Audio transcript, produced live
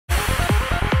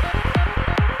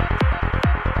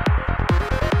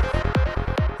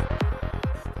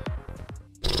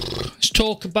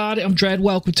talk about it. I'm Dread.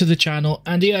 Welcome to the channel.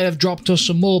 And here I've dropped us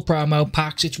some more promo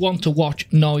packs. It's one to watch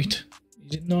night.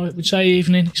 Is it night? We'd say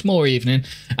evening. It's more evening.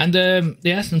 And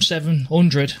yeah, some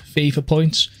 700 FIFA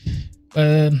points.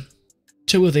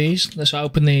 Two of these. Let's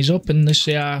open these up and let's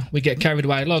see how we get carried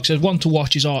away. Like I said, one to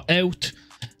watches are out,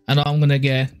 and I'm gonna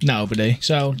get nobody.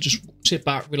 So just sit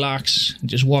back, relax, and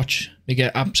just watch me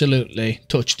get absolutely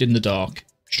touched in the dark.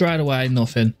 Straight away,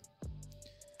 nothing.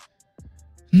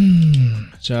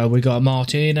 So we got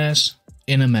Martinez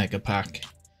in a mega pack.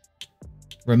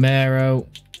 Romero,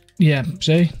 yeah,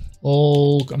 see,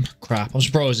 all crap. I'm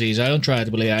surprised these are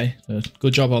untradeable, eh? So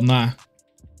good job on that.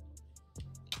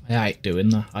 I hate doing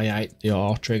that. I hate the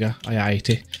R trigger. I hate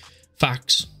it.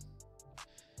 Facts.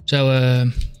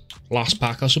 So last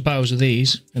pack, I suppose, of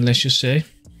these, and let's just see.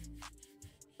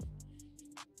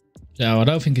 So I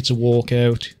don't think it's a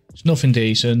walkout. It's nothing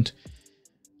decent.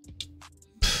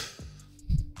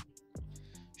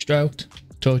 Stroked,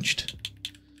 touched.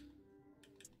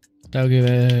 Don't give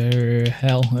a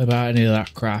hell about any of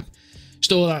that crap.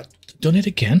 Still that, done it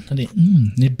again, and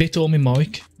it bit on my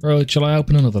mic. Right, shall I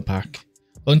open another pack?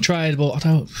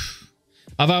 Untradeable,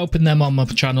 I've opened them on my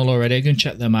channel already. You can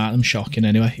check them out. I'm shocking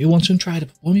anyway. Who wants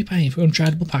untradeable? What are you paying for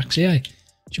untradeable packs here?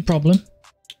 What's your problem?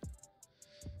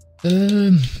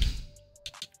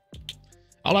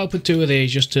 I'll open two of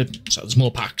these just to, so there's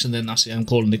more packs, and then that's it. I'm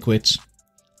calling it quits.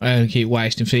 I don't keep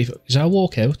wasting FIFA. Is that a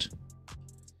walkout?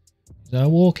 Is that a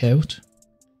walkout?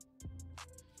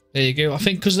 There you go. I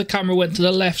think because the camera went to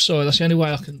the left side, that's the only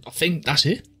way I can. I think that's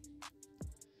it.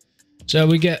 So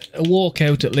we get a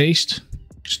walkout at least.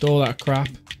 Store that crap.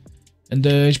 And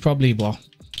it's probably what?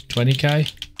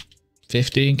 20k?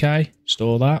 15k?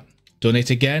 Store that. Done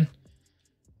it again.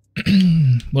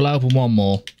 We'll open one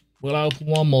more. We'll open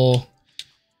one more.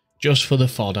 Just for the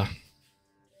fodder.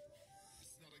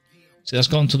 So that's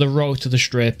gone to the right of the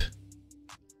strip.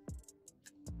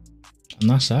 And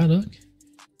that's that, look.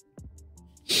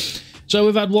 So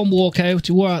we've had one walkout.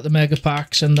 We're out the mega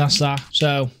packs, and that's that.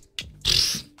 So,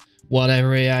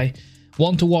 whatever, EA.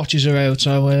 One to watches are out.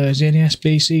 So, is there any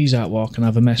SBCs out what I can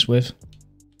have a mess with?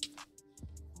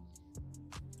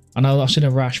 I know that's in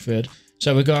a Rashford.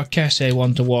 So we've got a Kesse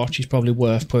one to watch. He's probably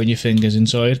worth putting your fingers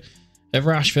inside. At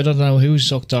Rashford, I don't know who's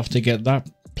sucked off to get that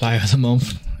player of the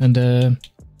month. And,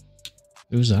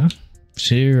 who's that?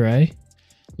 Sire.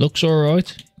 Looks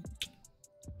alright.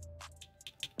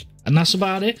 And that's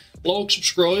about it. Like,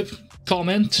 subscribe,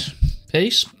 comment.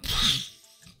 Peace.